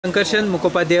Sankarshan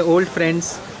Mukhopadhyay, old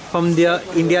friends from the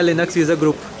India Linux user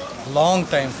group. Long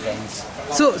time friends.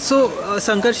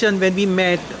 Sankarshan, when we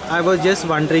met, I was just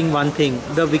wondering one thing.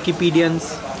 The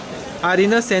Wikipedians are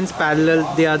in a sense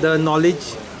parallel. They are the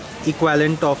knowledge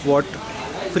equivalent of what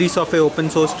free software,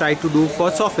 open source try to do for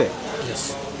software.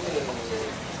 Yes.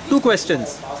 Two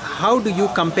questions. How do you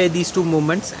compare these two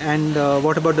movements, and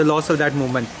what about the loss of that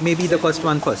movement? Maybe the first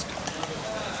one first.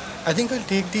 I think I'll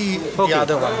take the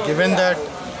other one, given that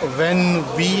when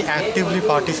we actively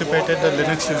participated the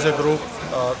Linux user group,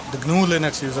 the GNU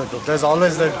Linux user group, there's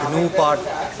always the GNU part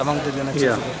among the Linux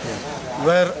user group,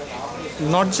 where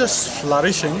not just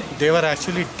flourishing, they were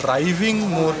actually driving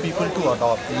more people to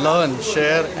adopt, learn,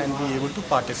 share, and be able to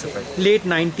participate. Late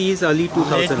 90s, early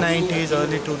 2000s. Late 90s,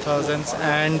 early 2000s,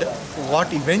 and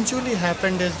what eventually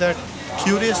happened is that,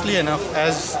 curiously enough,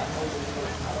 as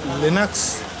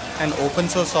Linux and open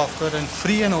source software and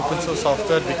free and open source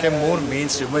software became more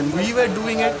mainstream. When we were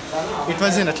doing it, it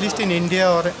was at least in India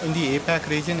or in the APAC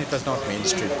region, it was not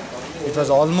mainstream. It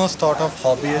was almost thought of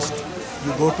hobbyist.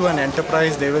 You go to an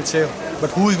enterprise, they will say,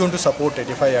 but who is going to support it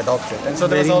if I adopt it? And so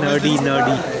there was always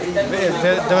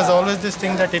there was always this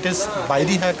thing that it is by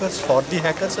the hackers, for the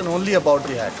hackers, and only about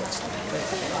the hackers.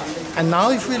 And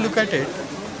now if we look at it,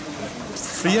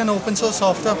 free and open source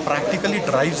software practically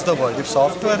drives the world. If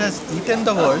software has eaten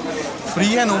the world,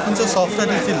 free and open source software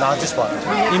is the largest part.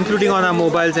 Including on our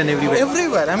mobiles and everywhere.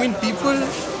 Everywhere. I mean,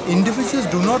 individuals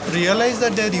do not realize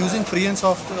that they're using free and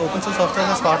open source software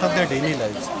as part of their daily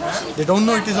lives. They don't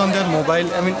know it is on their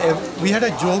mobile. I mean, we had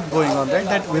a joke going on, right?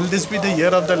 That will this be the year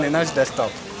of the Linux desktop?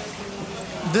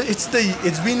 It's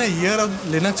been a year of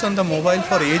Linux on the mobile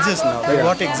for ages now. Like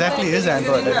what exactly is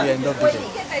Android at the end of the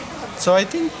day? So I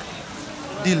think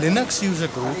the Linux user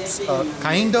groups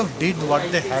kind of did what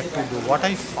they had to do. What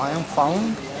I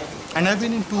found, and I've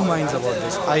been in two minds about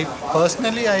this. I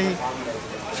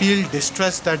feel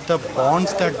distressed that the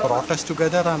bonds that brought us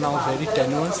together are now very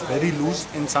tenuous, very loose,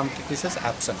 in some cases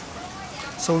absent.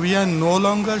 So we are no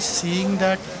longer seeing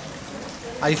that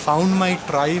I found my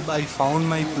tribe, I found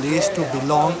my place to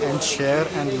belong and share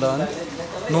and learn.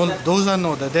 No, those are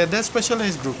they're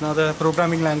specialized groups. Now there are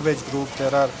programming language groups,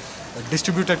 there are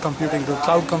distributed computing group,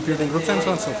 cloud computing groups, and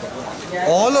so on and so forth.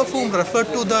 All of whom refer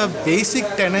to the basic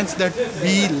tenets that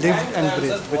we lived and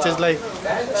breathed, which is like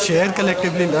share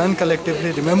collectively, learn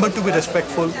collectively, remember to be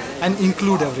respectful, and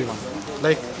include everyone.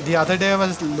 Like the other day I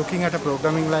was looking at a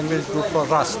programming language group for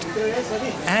Rust,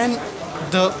 and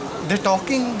they're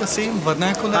talking the same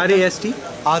vernacular. R-A-S-T?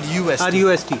 R-U-S-T.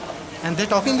 R-U-S-T. And they're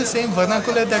talking the same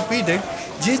vernacular that we did,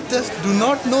 just do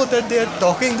not know that they are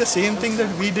talking the same thing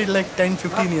that we did like 10,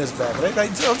 15 years back, right?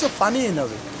 It's also funny in a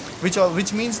way,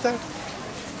 which means that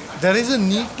there is a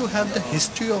need to have the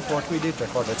history of what we did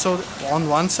recorded. So on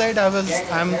one side,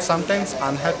 I'm sometimes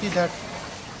unhappy that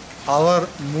our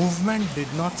movement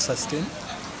did not sustain.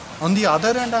 On the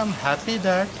other hand, I'm happy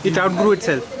that it outgrew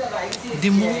itself.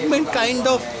 The movement kind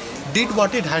of did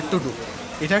what it had to do.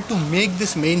 It had to make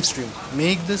this mainstream,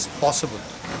 make this possible.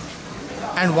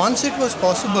 And once it was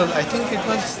possible, I think it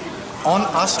was on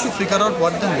us to figure out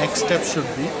what the next step should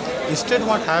be. Instead,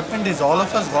 what happened is all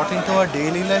of us got into our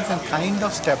daily lives and kind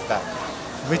of stepped back,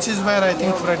 which is where I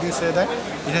think, Fred, you say that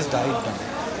it has died down.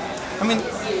 I mean,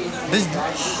 there's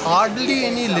hardly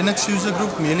any Linux user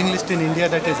group mailing list in India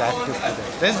that is active today.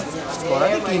 There's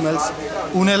sporadic emails.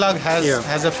 Pune Lag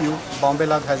has a few. Bombay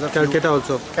Lag has a few. Calcutta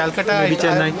also. Calcutta, maybe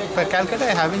Chennai. Calcutta,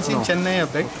 I haven't seen Chennai a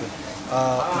bit.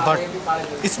 But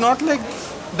it's not like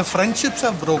the friendships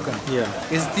are broken. Yeah.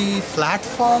 It's the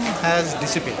platform has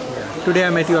dissipated. Yeah. Today I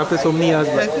met you after so many years.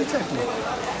 Exactly.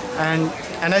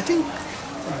 And I think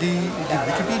the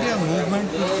Wikipedia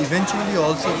movement will eventually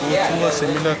also go through a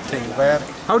similar thing where...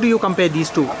 How do you compare these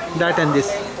two, that and this?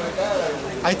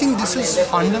 I think this is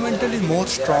fundamentally more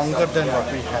stronger than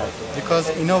what we had, because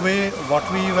in a way what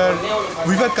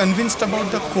we were convinced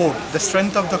about the code, the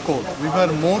strength of the code. We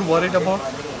were more worried about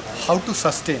how to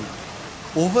sustain.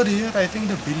 Over here, I think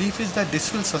the belief is that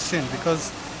this will sustain,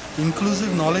 because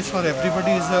inclusive knowledge for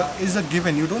everybody is a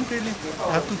given. You don't really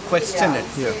have to question it.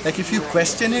 Yeah. Like if you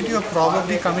question it, you're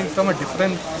probably coming from a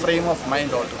different frame of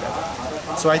mind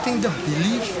altogether. So I think the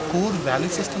belief core value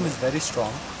system is very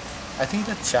strong. I think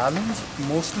the challenge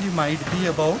mostly might be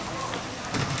about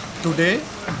today,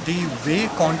 the way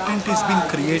content is being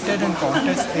created and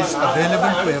content is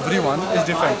available to everyone is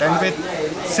different. And with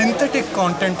synthetic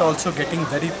content also getting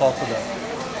very popular.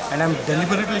 And I'm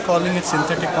deliberately calling it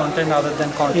synthetic content rather than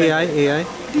content. AI?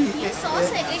 You saw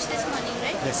English this morning,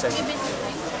 right? Yes, I did.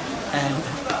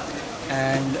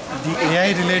 And the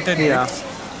AI related bits,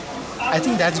 I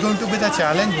think that's going to be the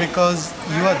challenge, because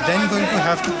you are then going to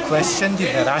have to question the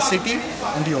veracity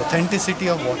and the authenticity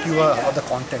of what the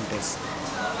content is.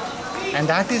 And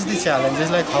that is the challenge.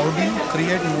 It's like, how do you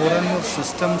create more and more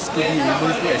systems to be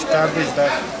able to establish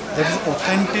that there is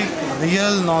authentic,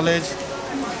 real knowledge.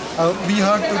 We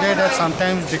heard today that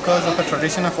sometimes, because of a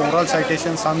tradition of oral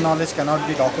citation, some knowledge cannot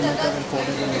be documented and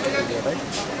coded in Wikipedia, right?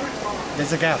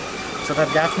 There's a gap. So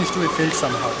that gap needs to be filled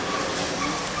somehow.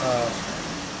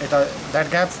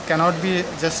 That gap cannot be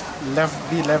just left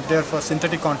there for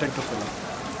synthetic content to fill in.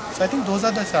 So I think those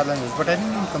are the challenges. But I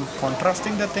think in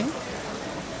contrasting the thing,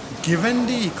 given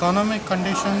the economic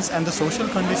conditions and the social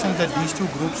conditions that these two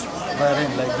groups were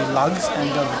in, like the lugs and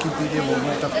the Wikipedia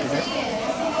movement of today,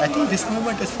 I think this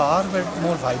movement is far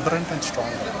more vibrant and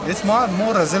stronger. It's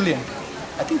more resilient.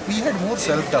 I think we had more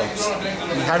self-doubts.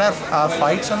 We had our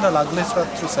fights on the lug list were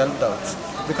through self-doubts,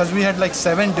 because we had like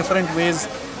 7 different ways,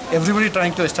 everybody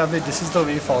trying to establish this is the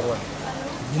way forward.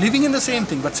 Believing in the same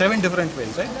thing, but 7 different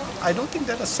ways, right? I don't think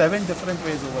there are 7 different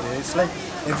ways over here. It's like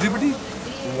everybody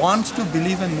wants to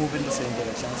believe and move in the same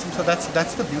direction. So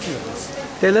that's the beauty of this.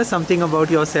 Tell us something about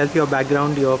yourself, your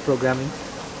background, your programming.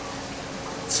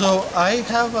 So I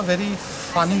have a very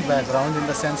funny background, in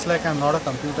the sense like I'm not a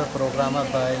computer programmer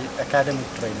by academic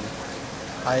training.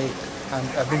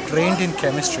 I've been trained in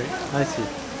chemistry. I see.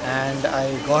 And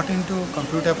I got into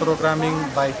computer programming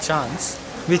by chance.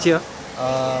 Which year?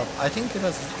 I think it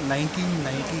was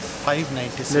 1995,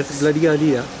 96. That's bloody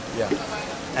early, yeah. Yeah.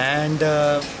 And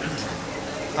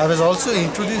I was also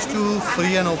introduced to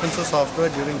free and open source software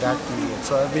during that period.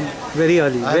 So I've been very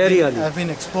early. I've been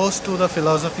exposed to the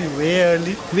philosophy way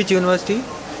early. Which university?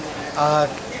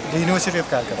 The University of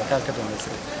Calcutta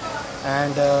University.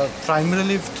 And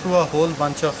primarily through a whole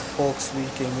bunch of folks we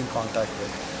came in contact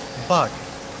with. But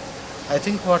I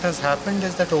think what has happened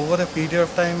is that over a period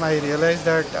of time I realized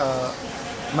that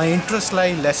my interests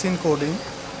lie less in coding,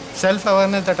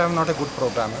 self-awareness that I'm not a good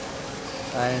programmer,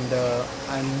 and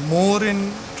I'm more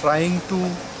in trying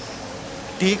to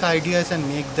take ideas and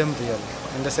make them real.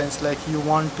 In the sense like you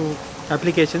want to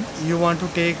application. You want to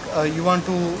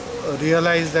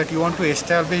realize that you want to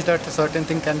establish that a certain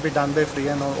thing can be done by free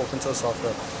and open source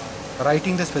software.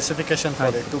 Writing the specification for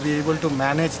it to be able to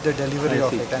manage the delivery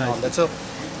of it and all that. So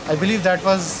I believe that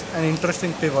was an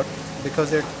interesting pivot,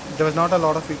 because there was not a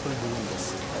lot of people doing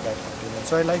this at that point.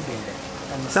 So I like doing that.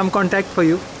 And some contact for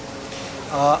you?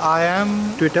 I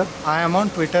am Twitter. I am on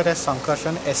Twitter as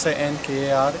Sankarshan,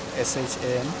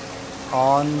 SANKARSHAN.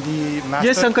 On the master.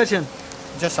 Just Sankarshan.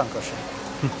 Just Sankarshan.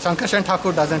 Sankarshan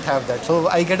Thakur doesn't have that, so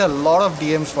I get a lot of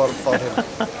DMs for him.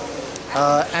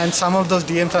 And some of those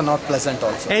DMs are not pleasant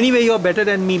also. Anyway, you're better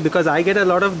than me, because I get a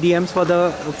lot of DMs for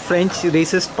the French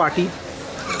racist party,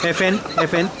 FN,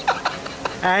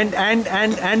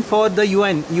 and for the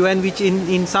UN, which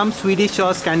in some Swedish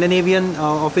or Scandinavian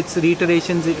of its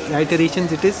iterations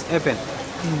it is FN,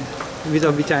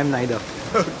 of which I am neither.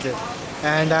 Okay.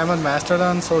 And I'm on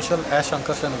Mastodon social as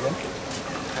Sankarshan again.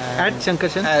 At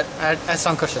Sankarshan? As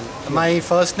Sankarshan. My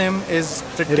first name is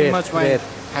pretty much my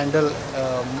handle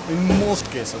in most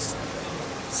cases.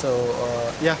 So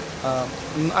yeah,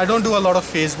 I don't do a lot of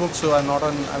Facebook, so I'm not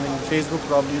on. I mean, Facebook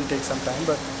probably will take some time,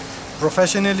 but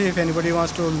professionally, if anybody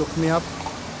wants to look me up,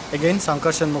 again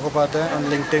Sankarshan Mukhopadhyay on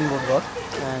LinkedIn would work.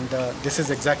 And this is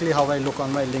exactly how I look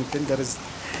on my LinkedIn. There is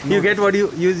no you get what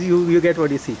you get what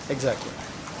you see. Exactly.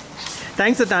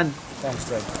 Thanks, Atan. Thanks,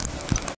 Fred.